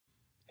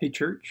Hey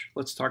church,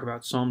 let's talk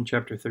about Psalm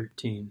chapter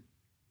 13.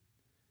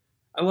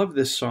 I love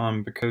this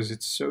psalm because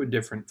it's so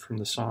different from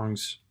the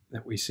songs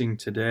that we sing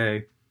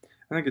today.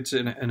 I think it's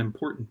an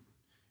important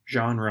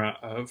genre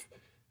of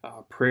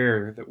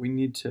prayer that we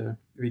need to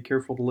be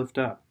careful to lift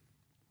up.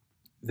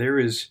 There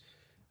is,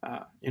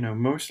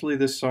 mostly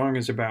this song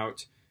is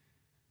about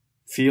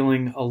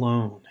feeling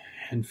alone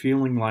and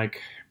feeling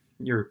like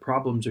your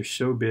problems are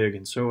so big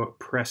and so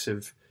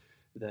oppressive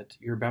that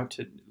you're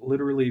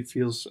literally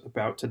feels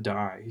about to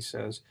die. He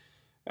says,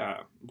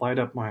 light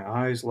up my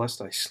eyes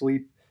lest I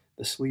sleep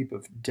the sleep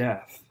of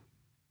death.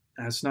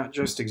 That's not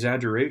just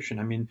exaggeration.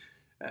 I mean,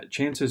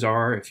 chances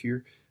are, if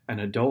you're an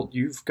adult,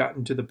 you've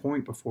gotten to the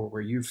point before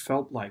where you've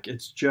felt like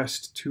it's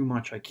just too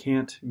much. I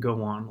can't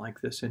go on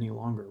like this any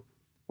longer,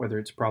 whether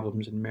it's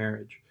problems in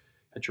marriage,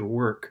 at your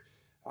work,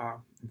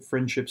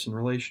 friendships and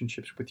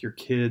relationships with your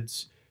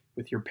kids,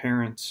 with your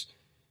parents.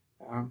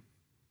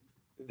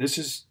 This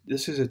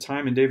is a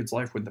time in David's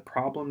life when the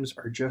problems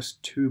are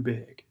just too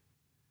big.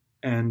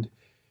 And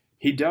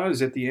he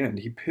does at the end.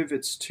 He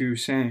pivots to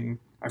saying,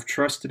 I've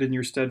trusted in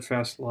your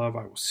steadfast love.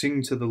 I will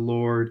sing to the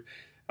Lord.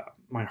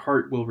 My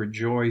heart will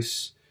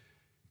rejoice.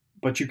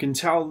 But you can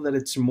tell that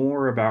it's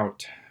more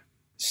about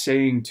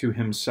saying to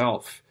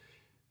himself,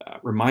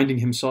 reminding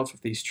himself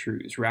of these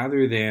truths,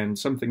 rather than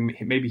something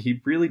maybe he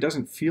really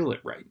doesn't feel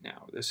it right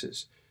now. This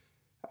is,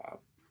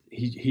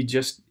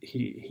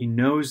 he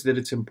knows that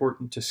it's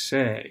important to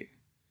say,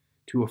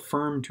 to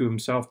affirm to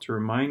himself, to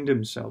remind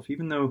himself,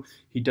 even though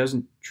he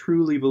doesn't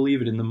truly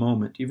believe it in the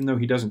moment, even though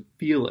he doesn't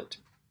feel it,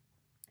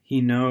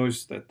 he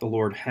knows that the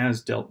Lord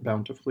has dealt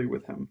bountifully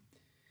with him.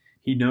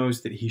 He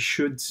knows that he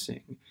should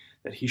sing,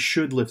 that he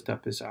should lift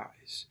up his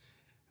eyes.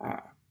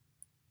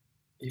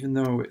 Even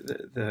though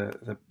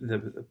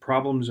the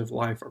problems of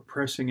life are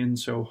pressing in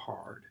so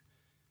hard,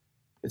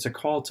 it's a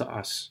call to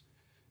us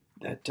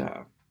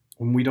that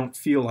when we don't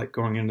feel like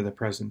going into the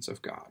presence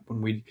of God,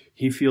 when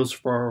he feels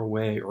far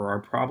away or our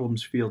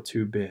problems feel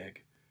too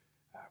big,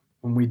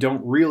 when we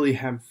don't really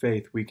have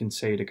faith, we can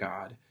say to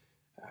God,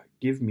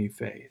 give me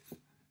faith.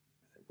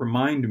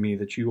 Remind me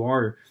that you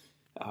are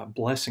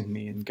blessing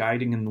me and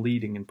guiding and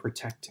leading and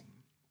protecting.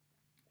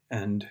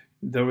 And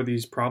though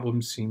these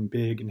problems seem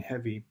big and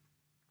heavy,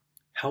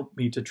 help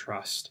me to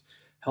trust,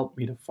 help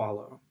me to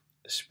follow,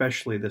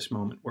 especially this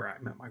moment where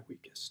I'm at my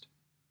weakest.